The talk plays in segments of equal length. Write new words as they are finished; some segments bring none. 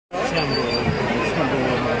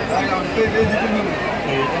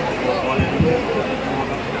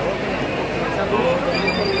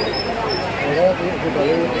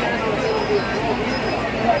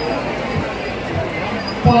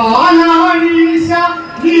പാലാഴീശ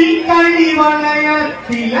ഈ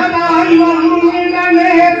കളിവളയത്തിലതായി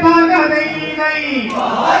വന്നിടലേ തകതൈ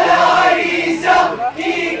പാലാഴീശ ഈ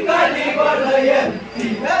കളിവളയത്തിലതായി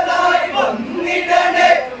വന്നിടലേ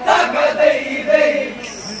തകതൈ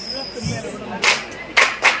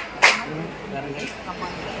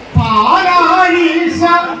പാലാഴീശ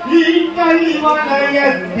ഈ കളിവളയത്തിലതായി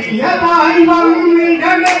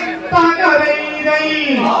വന്നിടലേ തകതൈ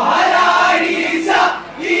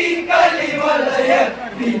ഈ കളിവളയത്തിലതായി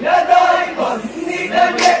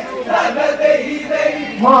വന്നിടലേ തകതൈ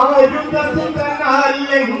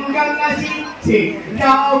മാരുതസുതനാലെങ്കനശിച്ച്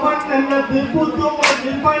രാവണനത്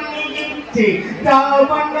പുതുമതിൽ പണിയിച്ച്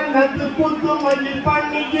രാവണനത് പുതുമതിൽ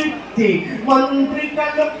പണിയിച്ച്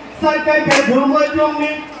മന്ത്രികളും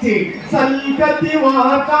സകലരുമരുമിച്ച് സൽഗതി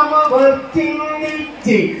വാകമവർ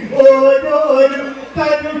ചിന്തിച്ച് ഓരോരു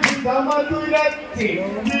തരുഷിത മധുരച്ച്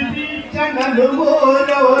വിഭീഷണനും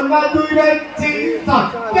ഓരോ മധുരച്ച്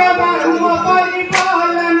സത്യധർമ്മ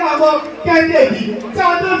പരിപാലനമോ കരുതി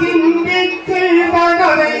ചതുചിന്തിച്ച്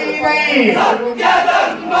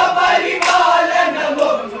സത്യധർമ്മ പരിപാലനമോ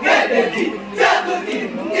കരുതി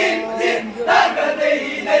ചതുചിന്തിച്ച്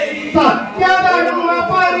സത്യധർമ്മ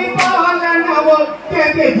പരിപാലനമോ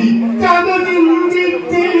കരുതി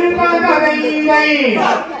ചതുചിന്തിച്ച്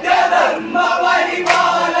സത്യധർമ്മ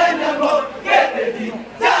പരിപാലനമോ കരുതി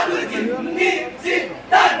ചതുചിന്തിച്ച്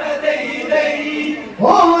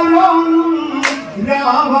ഓരോന്നും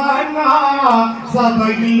രാവണ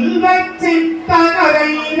സഭയിൽ വെച്ച്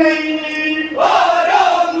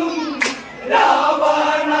ഓരോന്നും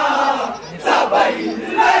രാവണ സഭയിൽ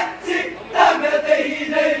വെച്ച്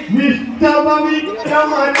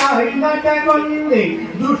വിക്രമനായി നടകൊണ്ട്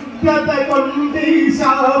ദുഷ്ടത കൊണ്ട്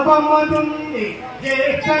ശാപമതുണ്ട്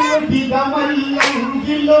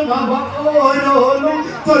കേട്ടനുചിതമല്ലെങ്കിലും അവ ഓരോന്നും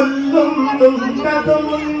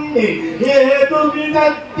ചൊല്ലുന്നുണ്ടതുമുണ്ട് ഏതു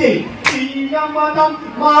വിധത്തിൽ മതം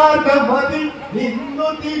മാർഗമതി നിന്നു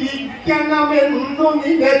തിരിക്കണമെന്നു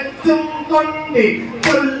നിലച്ചും കൊണ്ട്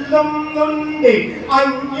ചൊല്ലുന്നുണ്ട്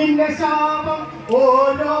അങ്ങിന്റെ ശാപം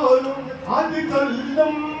ഓരോന്നും അത്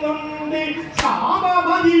ചൊല്ലുന്നുണ്ട്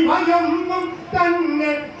ശാപമതി ഭയൊന്നും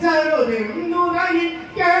തന്നെ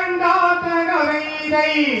ചെറുതെന്നുരയിക്കേണ്ടാത്ത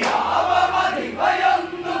ശാപമതി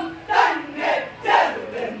ഭയൊന്നും തന്നെ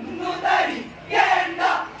ചെറുതെന്നു ധരിക്കേണ്ട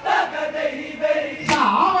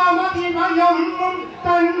ശാപമതി ഭയൊന്നും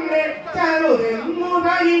തന്നെ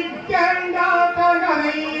ചെറുതെന്നുരയിക്കേണ്ടാത്ത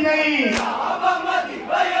ശാപമതി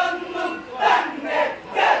ഭയൊന്നും തന്നെ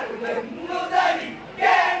ചെറുതെന്നു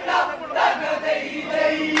ധരിക്കേണ്ട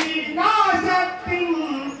നാശത്തിൻ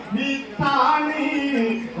വിത്താണ്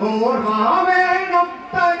ഓർമ്മ വേണം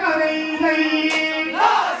തകരൈ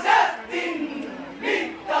നാശത്തിൻ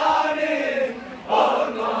വിത്താണ്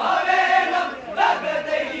ഓർമ്മ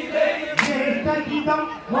വേണം േതം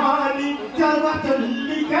മാനിച്ചവ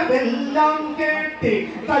ചൊല്ലിക്കതെല്ലാം കേട്ട്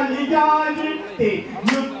കളിയായിട്ട്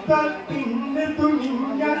യുദ്ധത്തിന്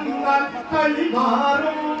തുണിഞ്ഞാൽ കളി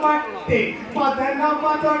മാറും മട്ട്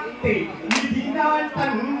പതനമതൊട്ട് ഇതിനാൽ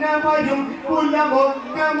തന്നെ വരും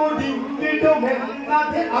കുലമൊക്കെ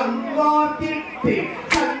മുടിഞ്ഞിടുമെന്നത് അങ്ങോട്ടിട്ട്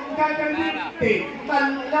ശങ്കകളിട്ട്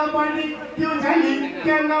നല്ല വഴിക്കു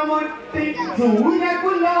ചലിക്കണമൊട്ട്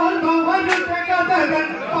സൂര്യകുലോൽഭവരുടെ കഥകൾ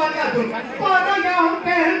പലതും പറയാൻ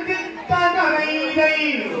കേൾക്ക് തകരൈ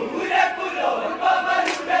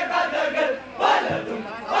സൂര്യകുലോൽഭവരുടെ കഥകൾ പലതും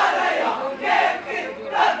പറയാൻ കേൾക്ക്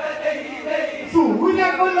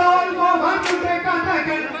സൂര്യകുലോൽഭവരുടെ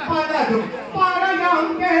കഥകൾ പലതും പറയാൻ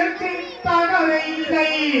കേൾക്ക് തകരൈ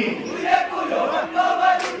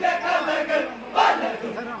സൂര്യകുലോൽഭവരുടെ കഥകൾ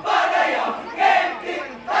പലതും പറയാൻ കേൾക്ക്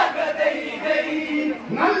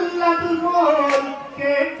നല്ലതുപോൽ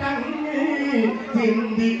കേട്ടങ്ങ്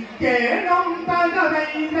ചിന്തിക്കേണം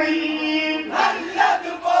തകരൈ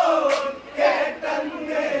നല്ലതുപോൽ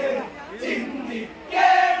കേട്ടങ്ങ്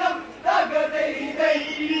ചിന്തിക്കേണം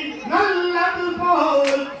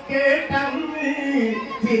നല്ലതുപോൽ കേട്ടങ്ങ്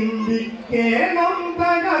ചിന്തിക്കേണം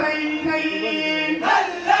തകരൈ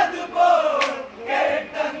നല്ലതുപോൽ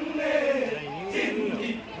കേട്ടങ്ങ്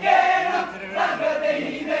ചിന്തിക്കേണം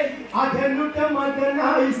അജനുട്ട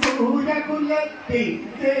മകനായി സൂര്യകുലത്തിൽ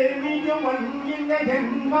തേമിയും മണ്ണിന്റെ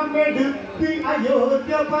ജന്മമെടുത്ത്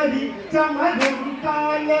അയോധ്യ ഭരിച്ചമരും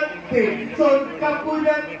കാലത്ത്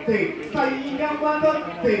സ്വർഗപുരത്ത്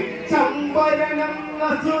സൈന്യമതത്ത് സംവരണം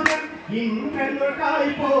അസുരൻ ഇന്ദ്രനുടായി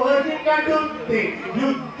പോരി കടുത്ത്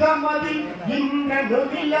യുദ്ധമതിൽ ഇന്ദ്രനു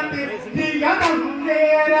നിലനിർത്തിയതും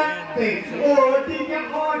നേരത്ത് ഓടിയ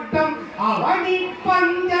ഓട്ടം അവനി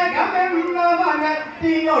പഞ്ചകമെന്ന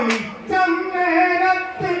വനത്തിനൊളിച്ചം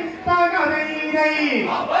നേരത്ത് തകരൈരൈ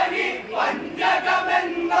അവനി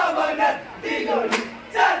പഞ്ചകമെന്ന വനത്തിനൊളിച്ചം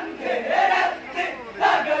നേരത്ത്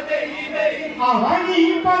തകരൈരൈ അവനി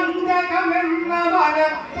പഞ്ചകമെന്ന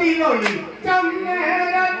വനത്തിനൊളിച്ചം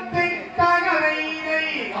നേരത്ത് തകരൈരൈ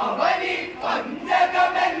അവനി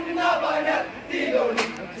പഞ്ചകമെന്ന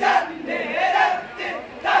വനത്തിനൊളിച്ചം നേരത്ത്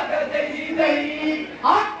തകരൈരൈ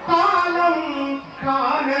അക്കാലം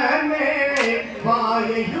കാണനേ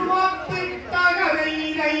വായയുമത്ത്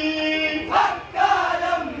തകരൈരൈ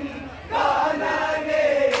അക്കാലം കാണനേ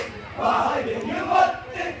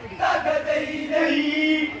വായയുമത്ത് തകരൈരൈ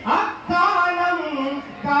അക്കാലം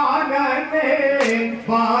കാണനേ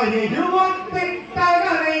വായയുമത്ത്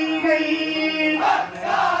തകരൈരൈ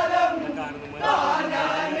അക്കാലം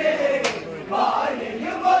കാണനേ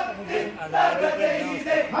വായയുമത്ത്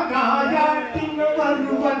തകരൈരൈ അകായാട്ടിന്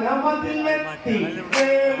വരുവനമതിലെത്തി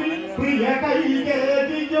പ്രിയ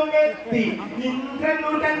കൈകേടിയുമെത്തി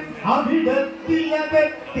ഇന്ദ്രനുടൻ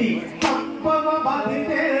അവിടത്തിലതെത്തി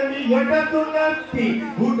സംഭവമതിദേവിയടതുണർത്തി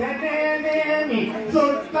ഉടനെ നേമി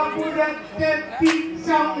സ്വർഗപുരത്തെത്തി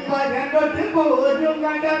ശമ്പരനൊട് പോരും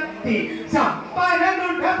നടത്തി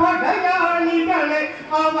ശമ്പരനുടെ പടയാളികളെ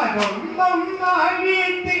അവരൊന്നൊന്നായി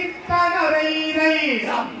വീഴ്ത്തി തകരൈരൈ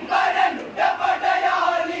ശമ്പരനുടെ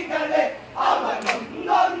പടയാളികളെ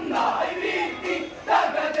അവനൊന്നൊന്നായി വീഴ്ത്തി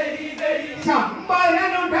തകരൈരൈ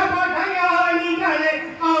ശമ്പരനുടെ പടയാളികളെ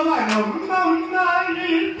അവനൊന്നൊന്നായി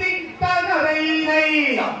വീഴ്ത്തി തകരൈരൈ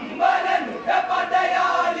ശമ്പരനുടെ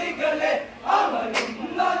പടയാളികളെ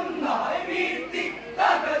അവനൊന്നൊന്നായി വീഴ്ത്തി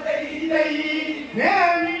തകരൈരൈ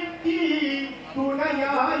ദേവിക്ക്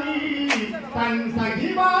തുണയായി തൻ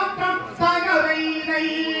സഖിമാത്രം തകരൈരൈ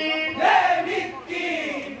ദേവിക്ക്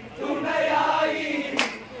തുണയായി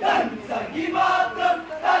തൻ സഖി മാത്രം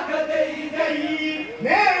തകരൈരൈ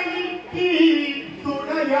ദേവിക്ക്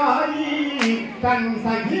തുണയായി തൻ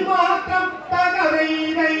സഖിമാത്രം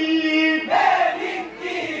തകരൈരൈ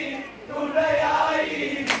ദേവിക്ക് തുണയായി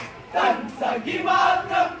തൻ സഖി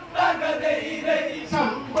മാത്രം തകരൈരൈ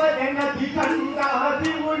ശമ്പരനദി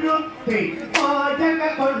കണ്ടാതി മുഴുത്തി പാചക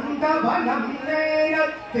കൊണ്ട വനം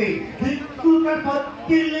നേരത്തെ ദിക്കുകൾ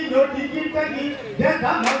പത്തിൽ ഞൊടികിട്ടകി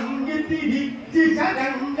രഥമങ്ങി തിരിച്ച്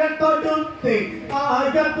ശരങ്ങൾ തൊടുത്ത്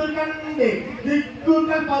ആകത്ത് കണ്ട്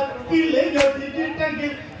ദിക്കുകൾ പത്തിൽ ഞൊടികിട്ടകി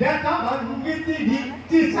രഥമങ്ങി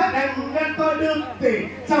തിരിച്ച് ശരങ്ങൾ തൊടുത്ത്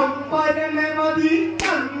ശമ്പരനമതി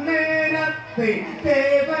കന്നേരത്തെ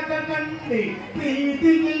ദേവകൾ കണ്ട്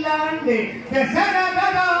പ്രീതിയില്ലാണ്ട്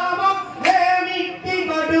ദശരഥരാമം ദേവിക്ക്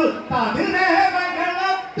കൊടുത്തത്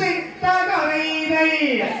ദേവകളത്ത് തകരൈരൈ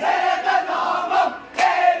ദശരഥനാമം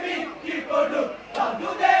ദേവിക്ക്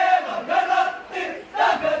കൊടുത്തതു ദേവകളത്ത്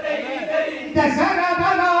തകരൈരൈ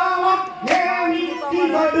ദശരഥരാമം ദേവിക്ക്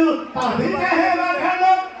കൊടുത്തത്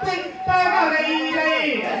ദേവകളത്ത് തകരൈരൈ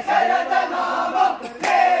ദശരഥനാമം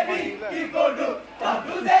ദേവിക്ക്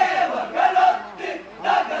കൊടുത്തതു ദേവകളത്ത്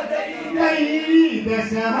തകരൈരൈ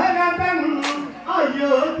ദശരഥൻ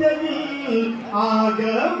അയോധ്യയിൽ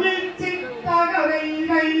ആഗമിച്ച്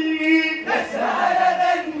തകരൈരൈ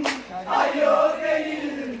ദശരഥൻ അയോധ്യയിൽ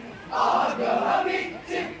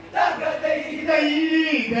ആഗമിച്ച് തകരൈരൈ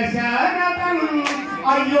ദശരഥൻ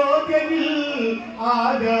അയോധ്യയിൽ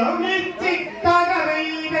ആഗമിച്ച്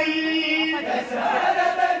തകരൈരൈ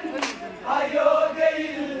ദശരഥൻ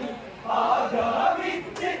അയോധ്യയിൽ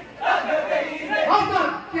ആഗമിച്ച് തകരൈരൈ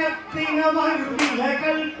അസത്യത്തിന് മറുവില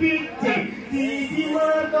കൽപ്പിച്ച്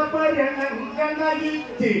നീതിമാർഗപരണങ്ങൾ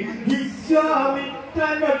നയിച്ച്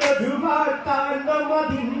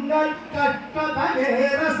വിശ്വാമിത്രനടുവാർത്താണ്ടമതിങ്ങൾ കട്ടതലേറെ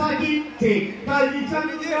സഹിച്ച്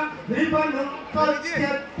കരിചന്ദ്ര നൃപനും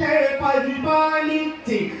സത്യത്തെ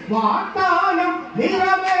പരിപാലിച്ച് വാഗ്ദാനം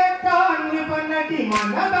നിറവേറ്റാൻ നൃപനടി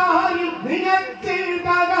മനതാരിൽ നിലച്ച്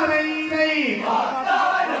തകരൈരൈ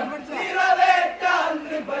വാഗ്ദാനം നിറവേറ്റാൻ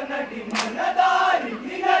നൃപനടി മനതാരിൽ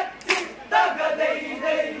നിലച്ച്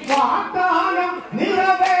തകരൈരൈ വാഗ്ദാനം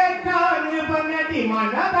നിറവേറ്റാൻ നൃപനടി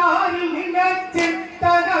മനതാരിൽ നിലച്ച്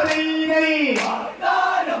തകരൈരൈ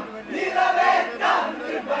വാഗ്ദാനം നിറവേറ്റാൻ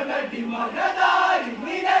നൃപനടി മനതാരിൽ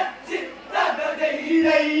നിലച്ച്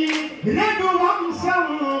തകരൈരൈ രഘുവംശം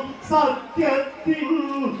സത്യത്തിൻ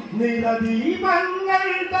നിറദീപങ്ങൾ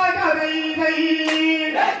തകരൈരൈ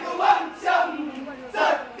രഘുവംശം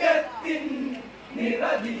സത്യത്തിൻ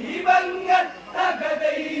നിറദീപങ്ങൾ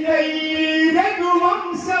തകരൈരൈ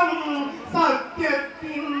രഘുവംശം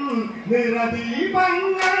സത്യത്തിൻ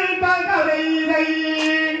നിറദീപങ്ങൾ തകരൈരൈ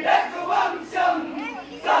രഘുവംശം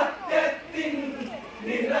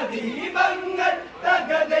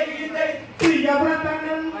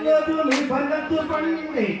പ്രിയവ്രതനെന്നതു നിബന്ധത്തു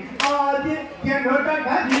കൊണ്ടേ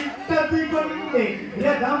ആദിത്യനൊടകരിട്ടത് കൊണ്ടേ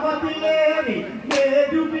രഥമതിലേറി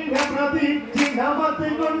നേരുവിനെ പ്രതിച്ചിനമത്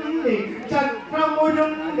കൊണ്ടേ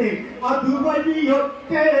ചക്രമുരുണ്ട്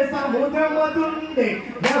അതുവഴിയൊക്കെ സമുദ്രമതുണ്ട്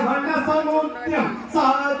ലവണ സമുദ്രം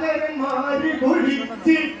സാഗരന്മാര്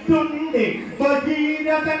കുഴിച്ചിട്ടുണ്ട്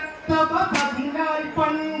ഭഗീരഥത്തപതിനാൽ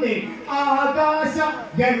പണ്ട് ആകാശ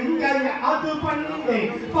ഗംഗയ അത് പണ്ട്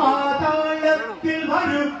പാതാളത്തിൽ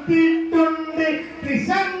വരുത്തിയിട്ടുണ്ട്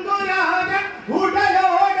ത്രിശങ്കുരാജൻ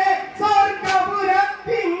ഉടലോടെ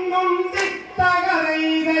സ്വർഗപുരത്തിനുണ്ട്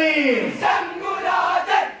തകരയിലേ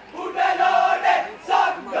ശങ്കുരാജൻ ഉടലോടെ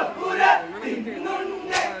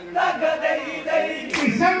സ്വർഗപുരത്തിനുണ്ട് തകരയിലേ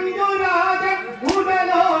ശങ്കുരാജൻ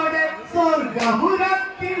ഉടലോടെ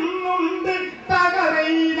സ്വർഗപുരത്തിനുണ്ട്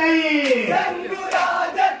തകരയിലേ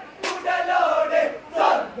ശങ്കുരാജൻ ഉടലോടെ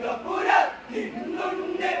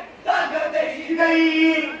സ്വർഗപുരത്തിനുണ്ട് തകരയിലേ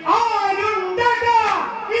ആരുണ്ടടാ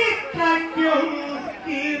ഇത്രയ്ക്കും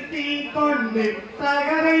കീർത്തി കൊണ്ട്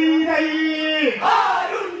തകരയിലേ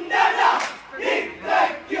ആരുണ്ടടാ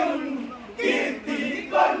ഇത്രയ്ക്കും കീർത്തി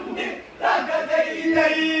കൊണ്ട് തകരയിലേ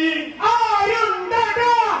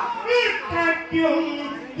ആരുണ്ടടാ ഇത്രയ്ക്കും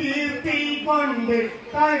കീർത്തി കൊണ്ട്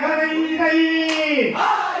തകരയിലേ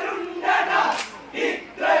ആരുണ്ടടാ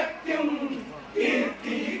ഇത്രയ്ക്കും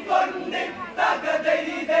കീർത്തി കൊണ്ട്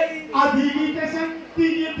തകരയിലേ അധിക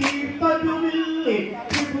ശക്തിയെ തീർത്തതുമില്ലേ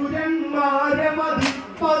ത്രിപുരന്മാരെ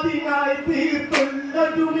മതിപ്പതിനായി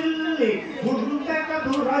തീർത്തുള്ളതുമില്ലേ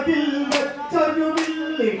ഉണ്ടകതുറകിൽ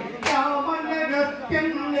വെച്ചതുമില്ലേ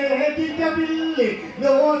രാമനകത്തെന്നേകിതമില്ലേ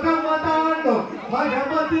ലോകമതാണോ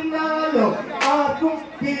ഭഗവതിനാലോ ആർക്കും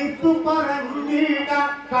തീർത്തു പറഞ്ഞിട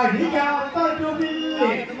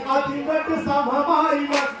കഴിയാത്തതുമില്ലേ അതിനോട് സമമായി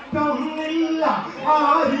മറ്റൊന്നില്ല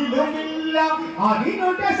ആരിലുമില്ല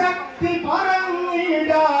അതിനോട് ശക്തി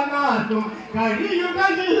പറഞ്ഞിടാനാർക്കും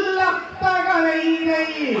കഴിയുകയില്ല തകരയിലേ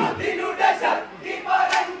അതിനുടെ ശക്തി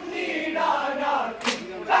പറഞ്ഞിടാനാർക്കും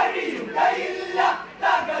കഴിയുകയില്ല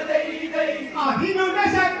തകരയിലേ അതിനുടെ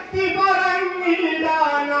ശക്തി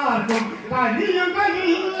പറഞ്ഞിടാനാർക്കും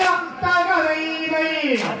കഴിയുകയില്ല തകരയിലേ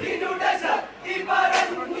അതിനുടെ ശക്തി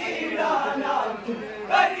പറഞ്ഞിടാനാർക്കും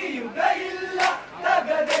കഴിയുകയില്ല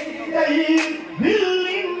തകരയിലേ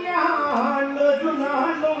വില്ലിഞ്ഞാണ്ടൊരു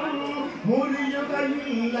നാളും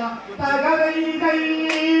മുറിയുകയില്ല തകരയിലേ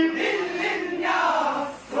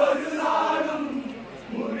ഒരു നാളും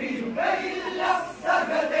മുറിയുകയില്ല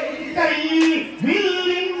തകരയിലേ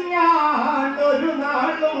വില്ലിഞ്ഞാണ്ടൊരു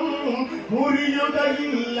നാളും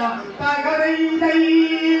മുറിയുകയില്ല തകരയിലേ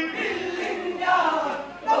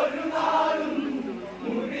ഒരു നാളും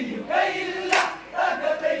മുറിയുകയില്ല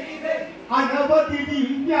തകരയിലേ അനവധി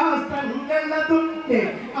ദിവ്യാസ്ത്രങ്ങളതുണ്ട്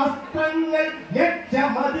അസ്ത്രങ്ങൾ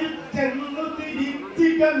ലക്ഷ്യമതിൽ ചെന്നു തിരിച്ചു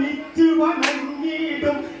ഗമിച്ചു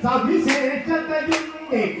വണങ്ങിയിടും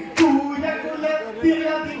സവിശേഷതയുണ്ട്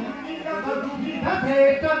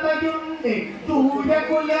സൂര്യകുലത്തിലതിന്വിധേഷതയുണ്ട്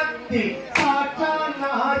സൂര്യകുലത്തിൽ സാക്ഷാൽ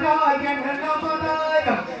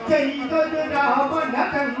നാരായണനവതാരം ചെയ്തൊരു രാവണ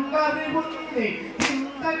കണ്ടറിവുണ്ട്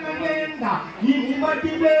വേണ്ട ഇനി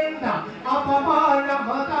മടി വേണ്ട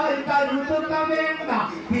അപമാനമതായി കരുതുക വേണ്ട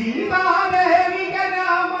സീതാദേവിക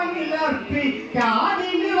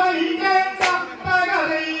രാമനിലർപ്പിക്കാനിനി വൈകേണ്ട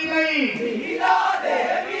തകരയിലേ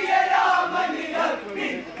സീതാദേവിയെ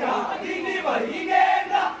രാമനിലർപ്പിക്കാനിനി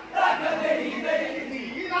വൈകേണ്ട തകരയിലേ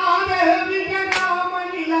സീതാദേവിക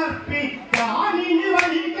രാമനിലർപ്പിക്കാനിനി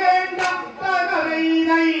വൈകേണ്ട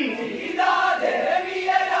തകരയിലേ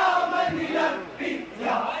സീതാദേവിയെ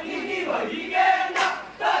രാമനിലർപ്പിക്കാനിനി വൈകേണ്ട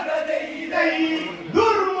തകരയിലേ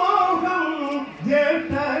ദുർമോഹം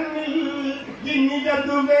ജേഠനിൽ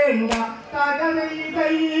ഇനിയതു വേണ്ട തകരയിലേ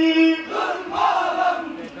ദുർമോഹം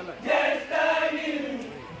ജ്യേഷ്ഠനിൽ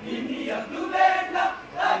ഇനിയതു വേണ്ട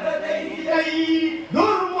തകരയിലേ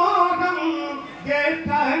ദുർമോഹം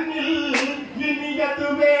ജേഠനിൽ ഇനിയതു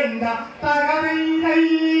വേണ്ട തകരയിലേ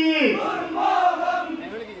ദുർമോഹം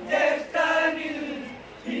ജ്യേഷ്ഠനിൽ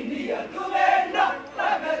ഇനിയതു വേണ്ട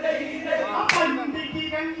തകരയിലേ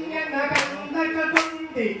പണ്ടിക്കിരങ്ങനെ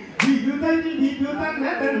കണ്ണകൊണ്ട്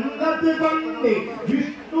വിരുതനത് കൊണ്ട്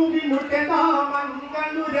വിഷ്ണുവിനുടെ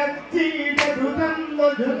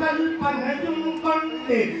നാമങ്ങളുരച്ചിടരുതെന്നൊരു കൽപ്പനയും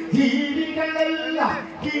കൊണ്ട് ജീവികളെല്ലാം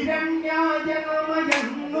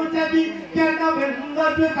കിരണ്യാജനമയെന്നു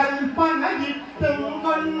ചതിക്കണമെന്നൊരു കൽപ്പനയിട്ടും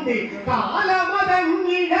കൊണ്ട്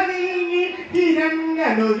കാലമതങ്ങിട നീങ്ങി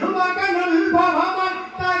കിരണ്യനൊരു മകനുത്ഭവമൻ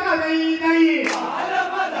തകരയിലേ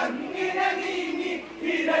കാലമതങ്ങിനെ നീങ്ങി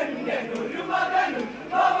ഹിരണ്യനൊരു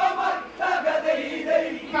മകനുത്ഭവമൻ തകരയിലേ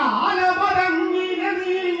കാലമതങ്ങിട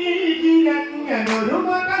നീങ്ങി കിരണ്യനൊരു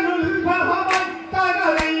മകൻ മകനുത്ഭവമായി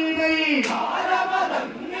തകരൈതൈ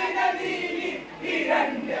കാലമതങ്ങനെ നീങ്ങി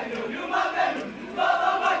ഹിരണ്യനൊരു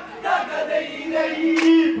മകനുത്ഭവമായി തകരൈതൈ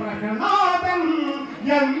പ്രഹ്ലാദൻ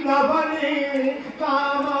എന്നവനെ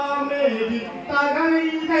കാമമേരി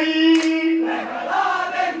തകരൈതൈ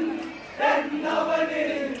പ്രഹ്ലാദൻ എന്നവനെ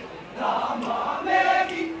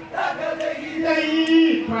കാമമേരി തകരൈതൈ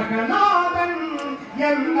പ്രഹ്ലാദൻ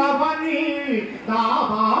എന്നവനെ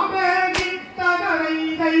കാമമേരി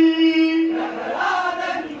തകരൈതൈ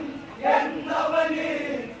പ്രഹ്ലാദൻ എന്നവനെ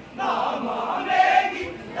കാമമേരി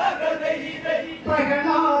തകരൈതൈ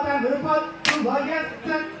പ്രഹ്ലാദന് 10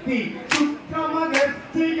 വയസ്സെത്തി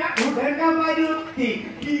ശുക്രമകർത്തിയ ഉടനെ വരുത്തി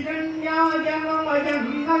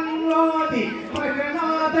ഹിരണ്യായനമയെന്നോതി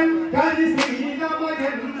പ്രഹ്ലാദൻ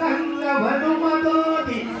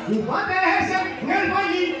കരിശ്രീരമയെന്നവനുമതോതി ഉപദേശങ്ങൾ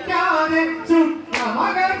വഹിക്കാതെ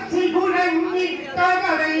ശുക്രമകർത്തി കുഴങ്ങി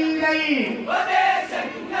തകരൈതൈ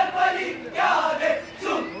ഉപദേശങ്ങൾ ഫലിക്കാതെ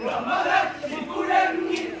ശുക്രമഹർഷി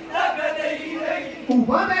കുഴങ്ങി തകരൈതൈ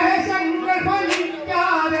ഉപദേശങ്ങൾ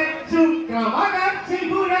ഫലിക്കാതെ ശുക്രമകർഷി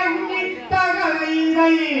കുഴങ്ങി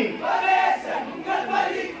തകരൈതൈ ഉപദേശങ്ങൾ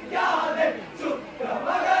ഫലിക്കാതെ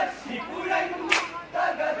ശുക്രമഹർഷി കുഴങ്ങി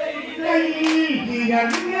തകരൈതൈ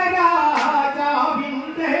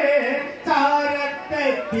ഹിരണ്യരാജാവിന്റെ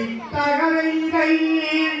ചാരത്തെത്തി തകരൈതൈ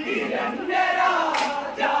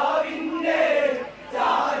ഹിരണ്യരാജാവിന്റെ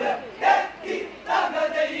ചാരത്തെത്തി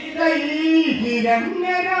തകരൈതൈ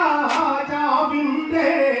ഹിരണ്യരാജാവിന്റെ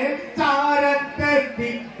ചാരത്തെത്തി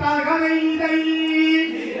തകരൈതൈ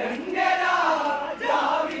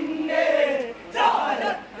ഹിരണ്യരാജാവിന്റെ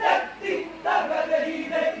ചാരത്തെത്തി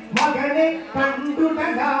തകരൈതൈ മകനെ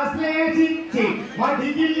കണ്ടുടനാശ്ലേഷിച്ച്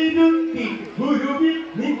മടിയിലിരുത്തി ഗുരുവിൽ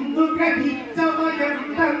നിന്നു ഗ്രഹിച്ച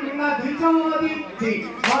മകനെന്നത് ചോദിച്ച്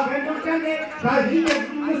മകനുടനെ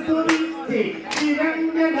കരിയെന്ന് സ്തുതിച്ച്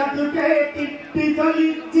ഹിരണ്യനതു കേട്ടിട്ട്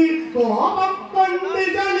ജ്വലിച്ച് കോപം കൊണ്ട്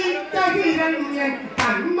ജ്വലിച്ച ഹിരണ്യൻ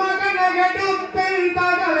തന്മകനകടുത്ത്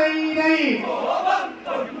തകരൈതൈ കോപം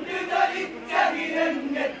കൊണ്ട് ജ്വലിച്ച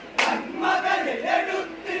ഹിരണ്യൻ തന്മകനെ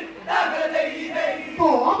എടുത്ത് തകരൈതൈ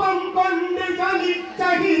കോപം കൊണ്ട് ജ്വലിച്ച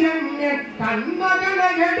ഹിരണ്യൻ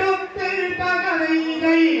തന്മകനകടുത്ത്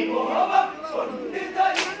തകരൈതൈ കോപം കൊണ്ട്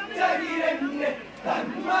ജ്വലിച്ച ഹിരണ്യൻ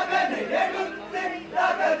തന്മകനെ എടുത്ത്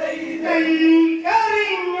തകരൈതൈ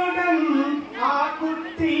എറിഞ്ഞുടൻ ആ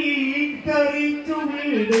കുട്ടി തെറിച്ചു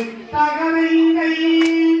വീട് തകരൈതൈ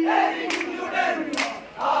എറിഞ്ഞുടൻ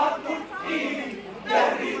ആ കുട്ടി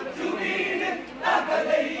തെറിച്ചു വീണ്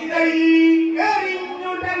തകരൈതൈ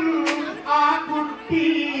എറിഞ്ഞുടൻ ആ കുട്ടി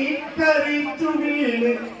തെറിച്ചു വീട്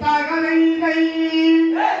തകരൈതൈ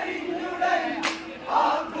എറിഞ്ഞുടൻ ആ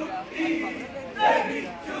കുട്ടി തെറിച്ചു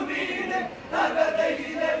വീണ്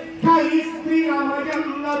തകരൈതൈ ഹരിശ്രീരമയെന്ന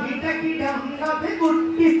വിടകിടന്നത് കുട്ടി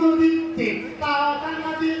സ്തുതിച്ച്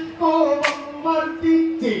താതനതിൽ കോപം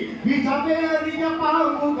വർദ്ധിച്ച് വിഷമേറിയ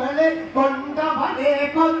പാമ്പുകളെ കൊണ്ടവനെ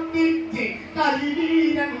കൊത്തിച്ച്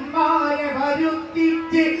കരിവീരന്മാരെ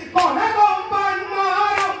വരുത്തിച്ച്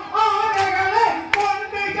കൊലകൊമ്പന്മാരും ആനകളെ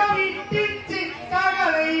കൊണ്ട് ചവിട്ടിച്ച്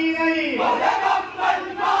തകരൈതൈ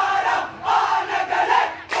കൊലകൊമ്പന്മാരും ആനകളെ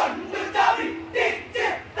കൊണ്ട് ചവിട്ടിച്ച്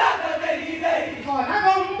തകരൈതൈ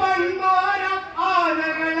കൊലകൊമ്പന്മാരും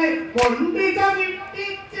ആനകളെ കൊണ്ട്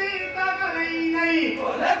ചവിട്ടിച്ച് തകരൈതൈ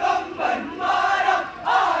കൊലകൊമ്പന്മാരും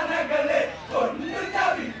ആനകളെ കൊണ്ട്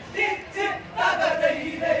ചവിട്ടിച്ച്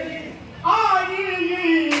തകരൈതൈ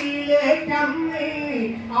ആഴിയിലേക്കമ്മേ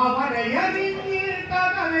അവരെ എറിഞ്ഞ്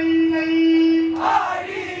തകരൈതൈ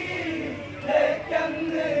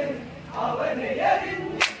ആഴിയിലേക്കങ്ങ് അവനെ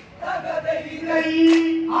എറിഞ്ഞ് തകരൈതൈ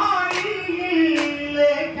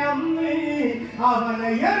ആഴിയിലേക്കമ്മേ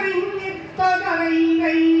അവരെ എറിഞ്ഞ്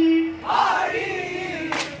തകരൈതൈ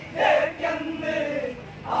ആഴിയിലേക്കങ്ങ്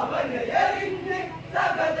അവനെ എറിഞ്ഞ്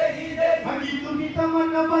തകരൈതൈ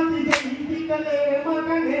അടിതുമിതമനവധി ചെയ്തികളെ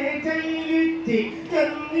മകനെ ചെയ്യിച്ച്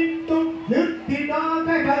ചെന്നിട്ടും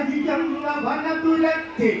നിർത്തിടാതെ ഹരിയെന്നവന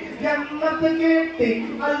തുരച്ച് എന്നത് കേട്ട്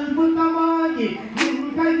അത്ഭുതമായി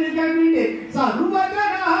നിൻകഴിയുടെ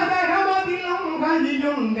സർവചരാചരമതിലും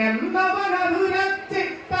ഹരിയുണ്ടെന്നവന തുരച്ച്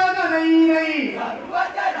തകരൈതൈ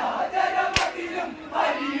സർവചരാചരമതിലും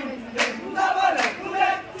ഹരിയുണ്ടെന്നവനെ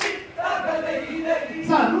തുരച്ച് തകരൈതൈ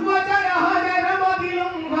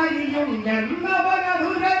സർവചരാചരമതിലും ഹരിയുണ്ടെന്നവന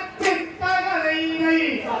തുരച്ച് തകരൈതൈ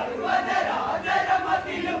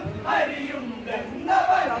സർവചരാചരമതിലും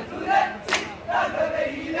ഹരിയുണ്ടെന്നവനെ തുരച്ച്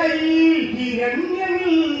തകരൈതൈ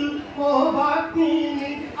ഹിരണ്യനിൽ കോപാഗ്നി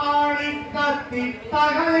ആളിക്കത്തി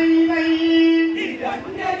തകരൈതൈ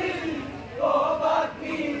ഹിരണ്യനിൽ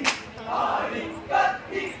കോപാഗ്നി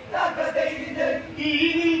ആളിക്കത്തി തകരൈതൈ ഈ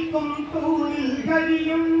നിൽക്കും തൂണിൽ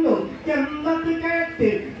കരിയുന്നു എന്നത് കേട്ട്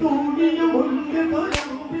തൂണിലുമുണ്ട്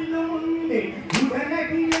തുറമ്പിലുമുണ്ട്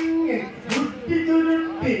ഉടനകിഴങ്ങ് ചുറ്റി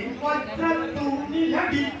ചുരുട്ടി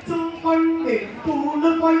വജ്രത്തൂണിലടിച്ചും കൊണ്ട്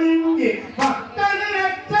തൂണ് പൊളിഞ്ഞ് ഭക്തന്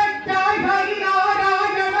രക്ഷയ്ക്കായി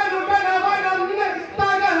ഹരിനാരായണനുടനവനന്ന്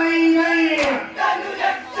തകരൈകൈ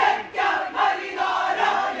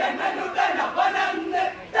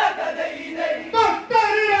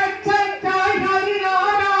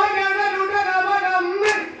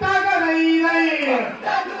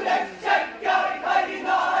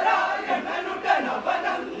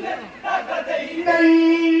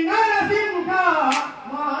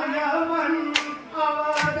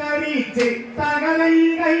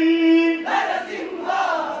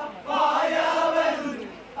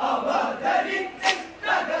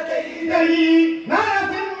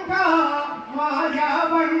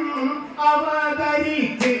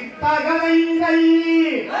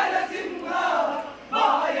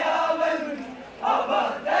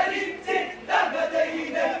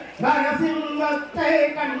നരസിംഹത്തെ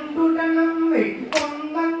കണ്ടുടനമ്മേ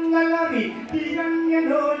ഒന്നങ്ങളറി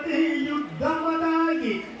തിരഞ്ഞനോട്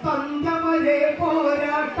യുദ്ധമതായി സന്ധ്യവരെ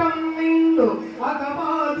പോരാട്ടം നീണ്ടു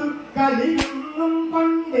അകവാതു കലിയുന്നും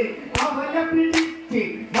കൊണ്ട് അവനെ പിടിച്ച്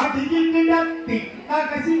മടിയിൽ കിടത്തി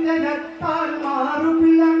അകശിതരത്താൽ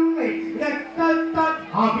മാറുപിളങ്ങ് രക്തത്താൽ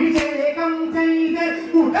അഭിഷേകം ചെയ്ത്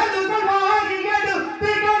ഉടലുകൾ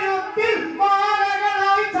വാരിയെടുത്ത് കഴുത്തിൽ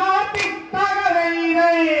മാലകളായി ചാർത്തി തകരയിലെ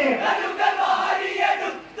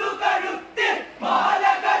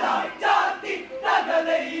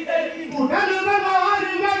ഉടലുകൾ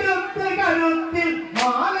വാരിയെടുത്ത് കഴുത്തിൽ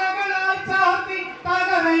മാലകളായി ചാർത്തി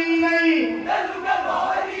തകരയിലെ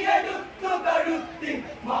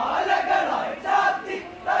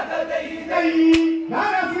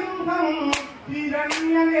നരസിംഹം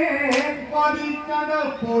തിരഞ്ഞനെ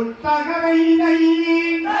പതിച്ചതപ്പോൾ തകരയിലെ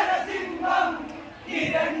നരസിംഹം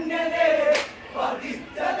തിരഞ്ഞനെ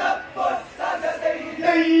പതിച്ചതപ്പോൾ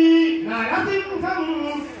തകരയിലെ നരസിംഹം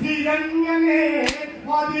തിരഞ്ഞനെ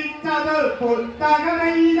പതിച്ചതപ്പോൾ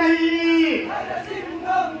തകരയിലെ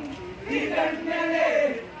നരസിംഹം തിരഞ്ഞനെ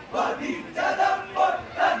പതിച്ചതപ്പോൾ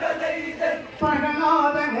തകരയിലെ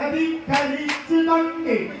പ്രഹ്ലാദനദി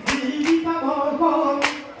കളിച്ചുകൊണ്ട്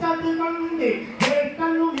ജീവിതമോഹോച്ചതുകൊണ്ട്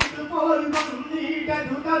കേട്ടനും ഇതുപോൽ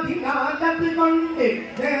വന്നിടരുതതിനാലതുകൊണ്ട്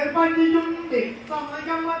നേർവഴിയുണ്ട്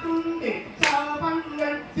സമയമതുണ്ട്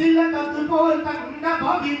ശാപങ്ങൾ ചിലതതുപോൽ തന്നെ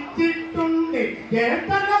ഭവിച്ചിട്ടുണ്ട്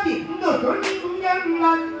കേട്ടനതിന്നു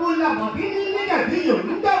തൊഴിഞ്ഞെന്നാൽ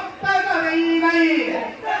കുലമതിനിരതിയുണ്ടോ തകരയിലെ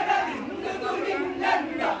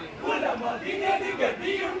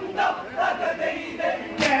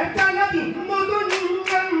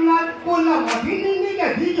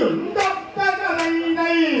കുലമതിനിരതിയുണ്ടോ തകരയിലെ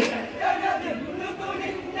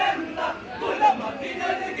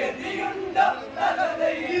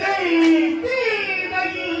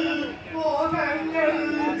മോഹങ്ങൾ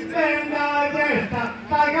വേണ്ട ജ്യേഷ്ഠ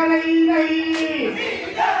തകരയിലെ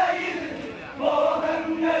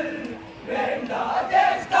മോഹങ്ങൾ വേണ്ട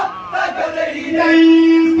ജ്യേഷ്ഠ തകരയിലെ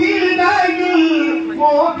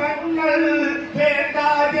മോഹങ്ങൾ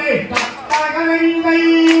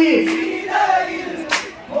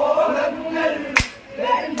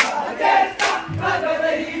വേണ്ട ജ്യേഷ്ഠ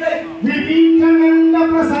തകരയിലെ വിഭീഷണന്റെ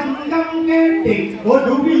പ്രസംഗം കേട്ട്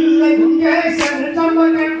ഒടുവില്ലെന്റെ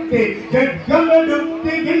ശരണമകട്ട്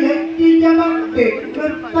ജഗ്ഗമെടുത്ത് ഇലക്കിയമട്ട്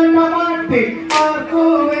നൃത്തനമാട്ട് ആർക്കോ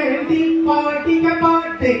വേണ്ടി പാടിയ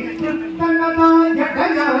പാട്ട് നൃത്തനമായത്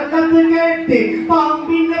കേട്ട്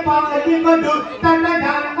പാമ്പിന്റെ പാല്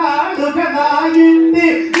കൊടുത്തടയാളുകളായിട്ട്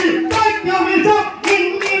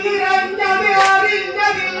ഇന്നിരഞ്ഞത്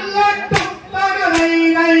അറിഞ്ഞതില്ലട്ടും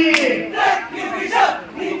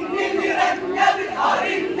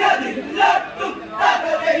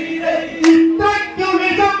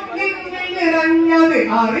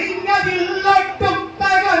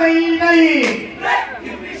തകരയിലെ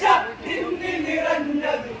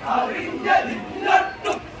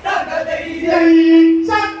അറിഞ്ഞതില്ലട്ടും തകരയിലെ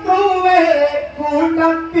ശത്രുവേ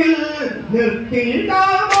കൂട്ടത്തിൽ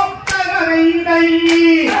നിർത്തിയിടാമോ തകരയിലെ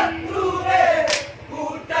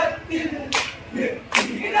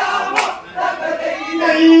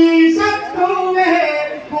ശത്രുവേ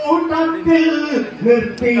കൂട്ടത്തിൽ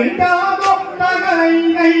നിർത്തിയിടാമോ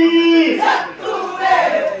തകരയിലെ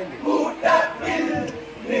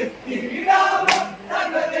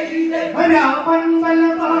രാമൻ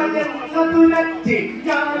ബലവാനെന്ന തുരച്ച്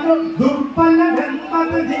ഞാനും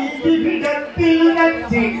ദുർബലനെന്നത്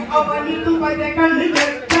ജീവിതത്തിലുരച്ച് അവനിതു വരെ കളിച്ച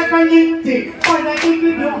കഴിച്ച്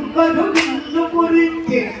പഴകിരുന്നൊരു വില്ലു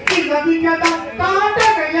കുറിച്ച് കിളവികത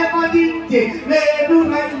താടകയ പതിച്ച്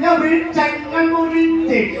വേദുറഞ്ഞ വൃക്ഷങ്ങൾ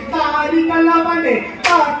നാരികളവനെ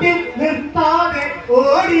കാട്ടിൽ നിർത്താതെ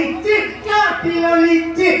ഓടിച്ച്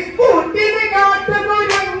കാട്ടിലൊളിച്ച് കൂട്ടിന്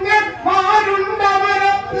കാട്ടുകുരങ്ങൻ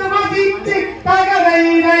മാരുണ്ടവരത്ത് വസിച്ച്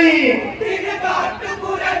തകരൈരൈ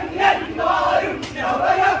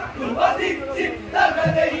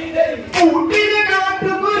കൂട്ടിന്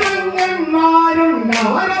കാട്ടുകുരങ്ങന്മാരും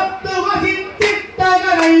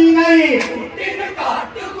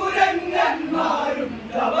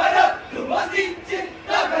നവരത്ത് വസിച്ച്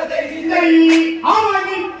തകരൈരൈ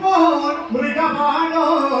അവനിപ്പോൾ മൃഗമാണോ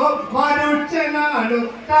മനുഷ്യനാണോ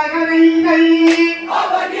തകരൈരൈ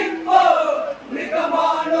അവനിപ്പോൾ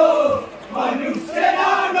മൃഗമാണോ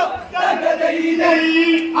മനുഷ്യനാണോ തകരൈരൈ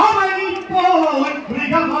അവനിപ്പോൾ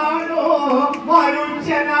മൃഗമാണോ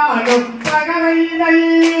മനുഷ്യനാണോ തകരൈരൈ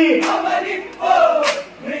അവനിപ്പോൾ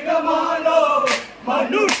മൃഗമാണോ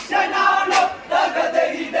മനുഷ്യനാണോ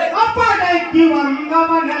തകരൈരൈ അപ്പടയ്ക്ക്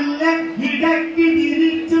വന്നവനല്ല ഇടയ്ക്ക്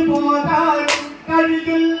തിരിച്ചു പോകാനും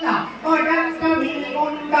കഴിയില്ല ഒരക്കമിൽ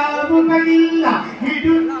ഉണ്ടാവുകയില്ല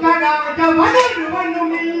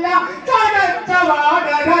ഇടുക്കരാജവനൊരുവനുമില്ല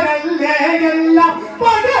ചടച്ചവാടരല്ലേ എല്ലാം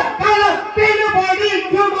പടക്കളത്തിന്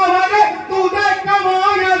പഠിക്കുമവരെ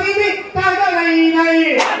തുടക്കമായതിന് തകരൈരൈ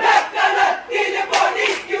പടക്കളത്തിന്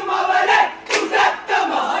പഠിക്കുമവരെ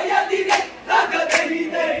തുടക്കമായതിന്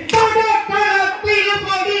തകരൈരൈ പടക്കളത്തിന്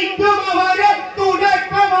പഠിക്കുമവരെ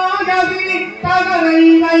തുടക്കമായതിന്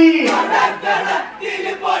തകരൈരൈ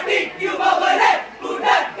പടക്കളത്തിന് പഠിക്കുമവരെ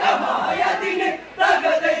തുടക്കമായതിന്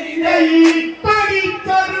തകരൈരൈ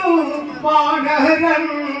പഠിച്ചൊരു വാനരൻ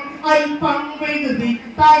അല്പം വിരുതി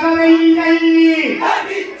തകരൈരൈ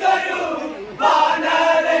പഠിച്ചൊരു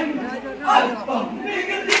വാനരൻ അല്പം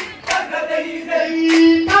വികൃതി തകരൈരൈ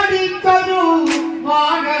പഠിച്ചൊരു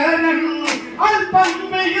വാനരൻ അല്പം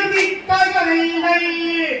വിരുതി തകരൈരൈ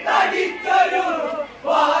പഠിച്ചൊരു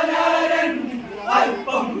വാനരൻ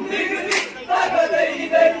അല്പം വികൃതി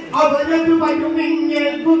തകരൈരൈ അവരത്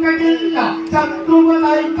വരുമിങ്ങേൽക്കുകയില്ല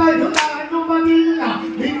ശത്രുവനായി കരുതാനുമതില്ല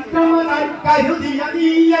വിക്രമനായി കരുതിയ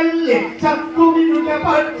നീയല്ലേ ശത്രുവിനുടെ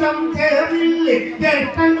പക്ഷം ചേർന്നില്ലേ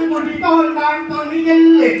ചേട്ടന് മുടി തോന്നാൻ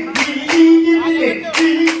തുണിയല്ലേ നീയില്ലേ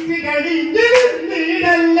വിളിച്ചു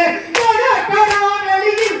കഴിഞ്ഞിടല്ലേ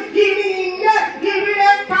കടക്കടാകളിൽ ഇനി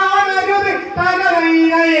ഇവിടെ കാണരുത്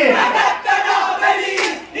തകരൈരൈ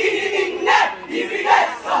കടക്കടാവലിയിൽ ഇനി നിന്നെ ഇവിടെ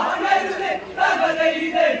കാണരുത്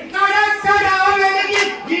തകരൈരൈ കടക്കടാകളിൽ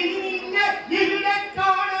ഇനി ഇവിടെ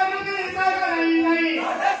കാണരുത് തകരൈരൈ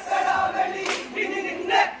കടക്കടാവലിയിൽ ഇനി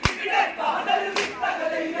നിന്നെ ഇവിടെ കാണരുത്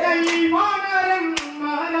തകരൈരൈ വാനരൻ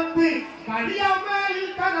മാനത്ത് കടിയമ്മയിൽ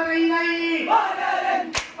തകരൈരൈ വാനരൻ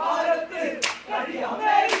ഭാരത്ത്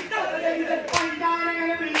കടിയമേൽ തകരൈരൈ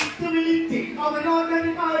പണ്ടാരകളെ വിളിച്ച് വിളിച്ച്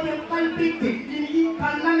അവരോടൊരു കാര്യം കൽപ്പിച്ച് ഇനി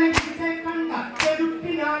കള്ളനെ വിളിച്ചെ കണ്ട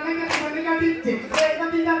ചെറുപ്പിനാളെ കടിച്ച്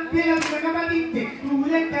വേഗതിരത്തിലടിച്ച്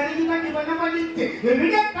ദൂരെ കരുതി കടിവനമടിച്ച്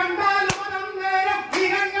എവിടെ കണ്ടാലും മനം നേരം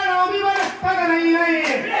ഇരങ്ങളോ വിവര തകരൈരൈ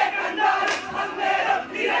ഇവിടെ കണ്ടാലും അന്നേരം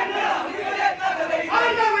നിരങ്ങളാം ഇവിടെ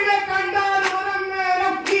തകരൈരൈ അവിടെ കണ്ടാലും മനം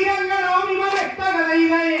നേരം ഇരങ്ങളോ വിവര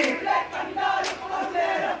തകരൈരൈ ഇവിടെ കണ്ടാലും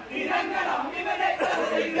അന്നേരം നിരങ്ങളാം ഇവിടെ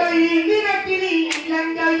തകരൈരൈ നിരക്കിനി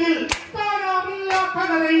ലങ്കയിൽ സ്ഥാനമില്ല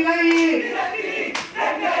തകരൈരൈ നിരക്കിനി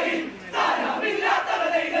ലങ്കയിൽ സ്ഥാനമില്ല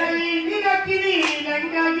തകരൈരൈ നിരക്കിനി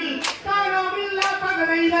ലങ്കയിൽ സ്ഥാനമില്ല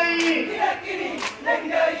തകരൈരൈ നിരക്കിനി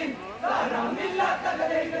ലങ്കയിൽ സ്ഥാനമില്ല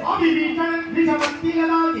തകരൈരൈ അഭിവീക്ഷണൻ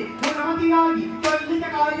വിഷമത്തിലാകി ഗുണമതിയാകി തൊല്ലിച്ച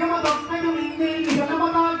കാര്യമതൊക്കെയും ഇന്ന്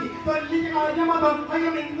വിഫലമതാകി തൊല്ലിച്ച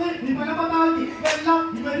കാര്യമതൊക്കെയും ഇന്ന് വിഫലമതാകി എല്ലാം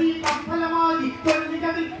ഇവരീ സഫലമാകി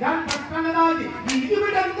തൊല്ലിച്ചതിൽ ഞാൻ പട്ടണതാകി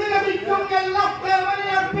ഇതിവിടന്ന് ലഭിക്കും എല്ലാം ദേവനെ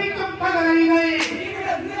അർപ്പിക്കും തകരൈരൈ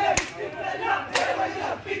ഇവിടുന്ന് ലഭിക്കുന്നതെല്ലാം ദേവന്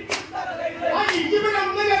അർപ്പിക്കും തകരൈരൈ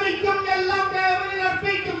ഇതിവിടന്ന് ലഭിക്കും എല്ലാം ദേവനെ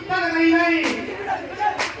അർപ്പിക്കും തകരൈരൈ ഇവിടുന്ന്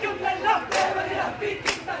ലഭിക്കുന്നതെല്ലാം ദേവന്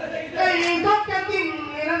അർപ്പിക്കും തകരൈരൈ സത്യത്തിൻ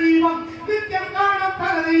നിറദീപം നിത്യം കാണാം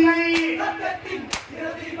തകരൈരൈ സത്യത്തിൻ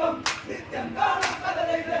നിറദീപം നിത്യം കാണാം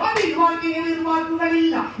തകരൈരൈ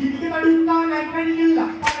വാക്കുകളില്ല ഇതിന് തടുക്കാനായി കഴിയില്ല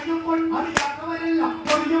പറയുമ്പോൾ അറിയാത്തവരല്ല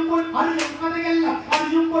പൊറിയുമ്പോൾ അറിയും കഥയല്ല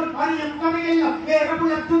അറിയുമ്പോൾ അറിയും കഥയല്ല ഏറെ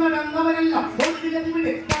പുലർത്തു നടന്നവരല്ല ഒരു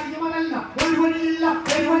ദിനത്തിവിടെ കഴിയുമതല്ല ഒരു വഴിയില്ല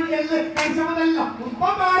ഒരു വഴിയല്ല കഴിച്ചവതല്ല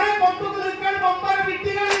ഉപ്പമാരെ കൊമ്പുകുലുക്കൾ ബൊമ്പര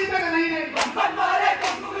വിട്ടികളിൽ തകരൈരൈ അമ്മന്മാരെ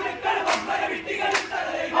കൊമ്പുകുലുക്കൾ ബൊമ്പര വിട്ടികളിൽ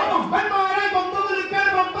തകരൈരൈ അമ്മന്മാരെ കൊമ്പുകുലുക്കൾ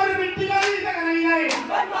ബൊമ്പര വിട്ടികളിൽ തകരൈരൈ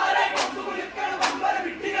അമ്മന്മാരെ കൊമ്പുകുലുക്കൾ ബൊമ്പര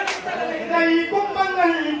വിട്ടികളിൽ തകരൈരൈ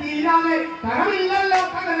കുംഭങ്ങൾ തീരാതെ തരമില്ലല്ലോ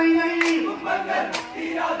തകരൈരൈ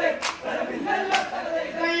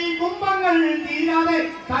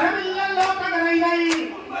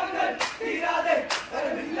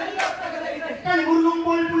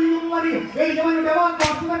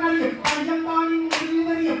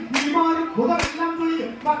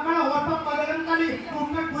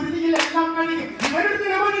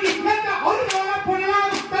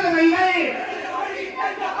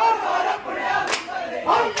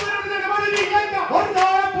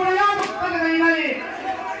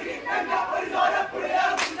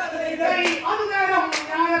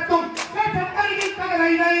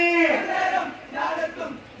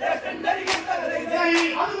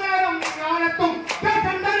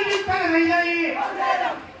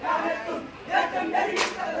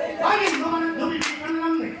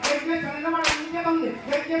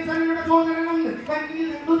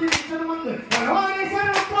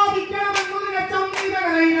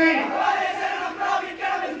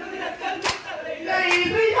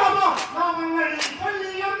നാമങ്ങൾ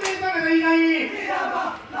ചൊല്ലിയമ്മേ തകരൈ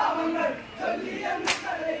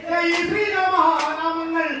ജയ് ശ്രീരാമ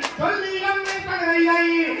നാമങ്ങൾ ചൊല്ലിയമ്മേ തകരൈ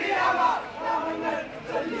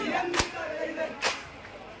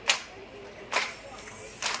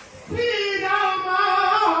ശ്രീ